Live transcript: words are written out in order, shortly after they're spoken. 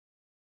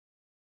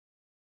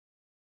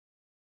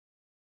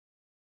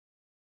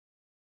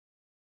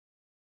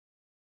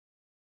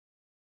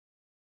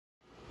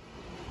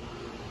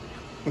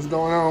What's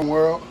going on,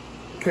 world?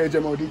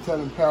 KJ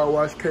Detailing Power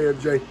Wash,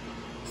 KFJ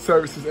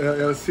Services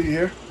LLC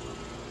here.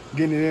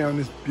 Getting it in on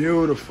this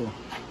beautiful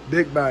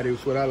big body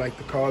is what I like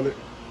to call it,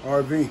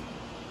 RV.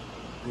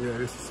 Yeah,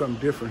 this is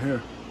something different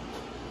here.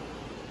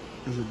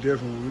 This is a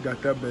different one. We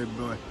got that baby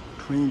boy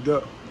cleaned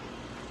up.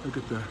 Look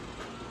at that.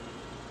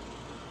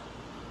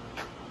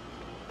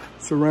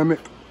 Ceramic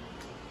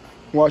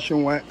wash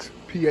and wax,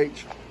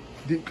 pH,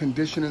 deep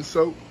conditioning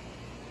soap.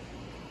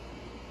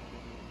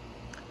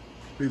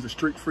 These are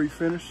streak-free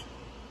finish.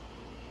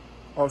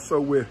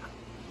 Also with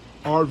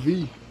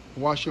RV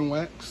wash and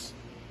wax.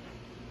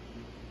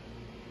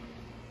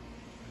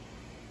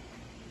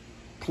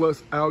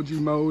 Plus algae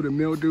mold and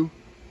mildew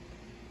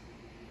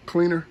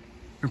cleaner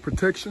and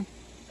protection.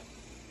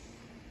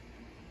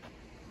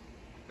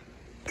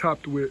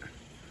 Topped with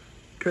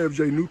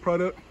KFJ new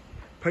product,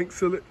 paint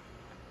seal it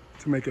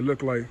to make it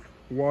look like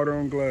water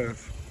on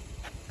glass.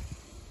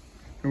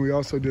 And we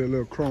also did a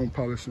little chrome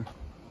polishing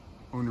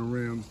on the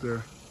rims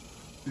there.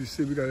 You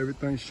see we got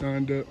everything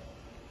shined up,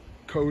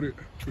 coated,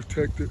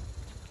 protected,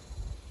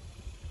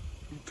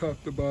 from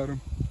top to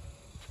bottom.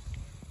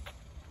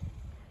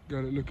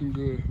 Got it looking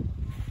good.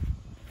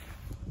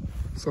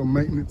 So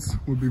maintenance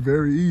will be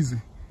very easy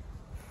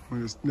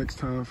when it's next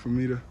time for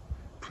me to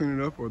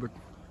clean it up or the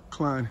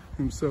client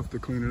himself to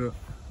clean it up.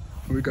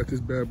 And we got this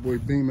bad boy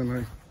beaming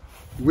like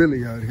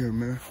Willie out here,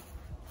 man.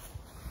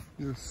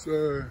 Yes,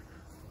 sir.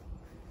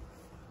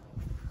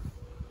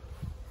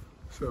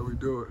 That's how we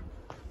do it.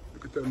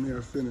 Look at that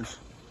mirror finish.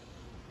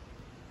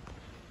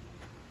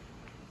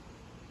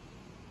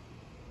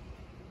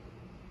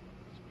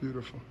 It's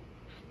beautiful.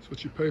 That's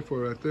what you pay for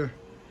right there.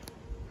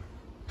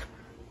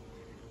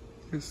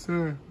 Yes,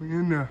 sir. We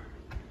in there.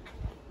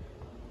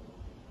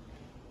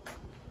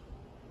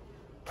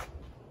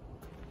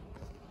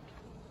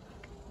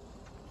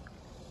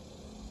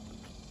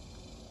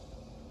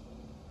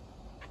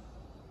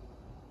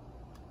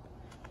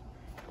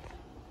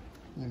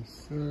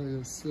 Yes, sir.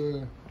 Yes,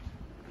 sir.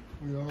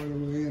 We all the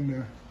way in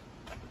there.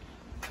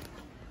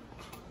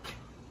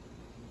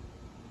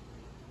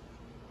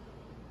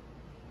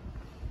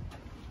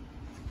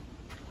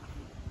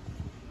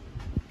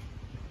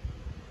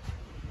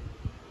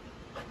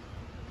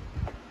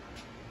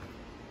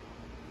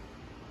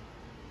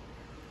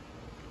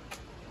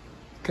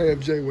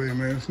 KFJ way,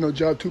 man. It's no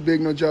job too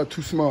big, no job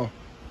too small.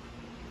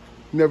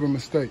 Never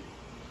mistake.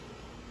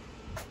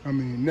 I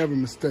mean, never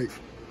mistake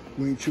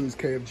when you choose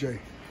KFJ.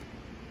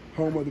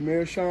 Home of the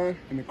mirror shine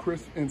and the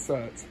crisp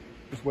insides.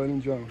 It's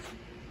Waylon Jones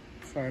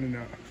signing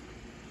out.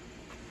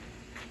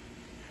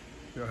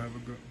 Y'all have a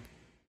good one.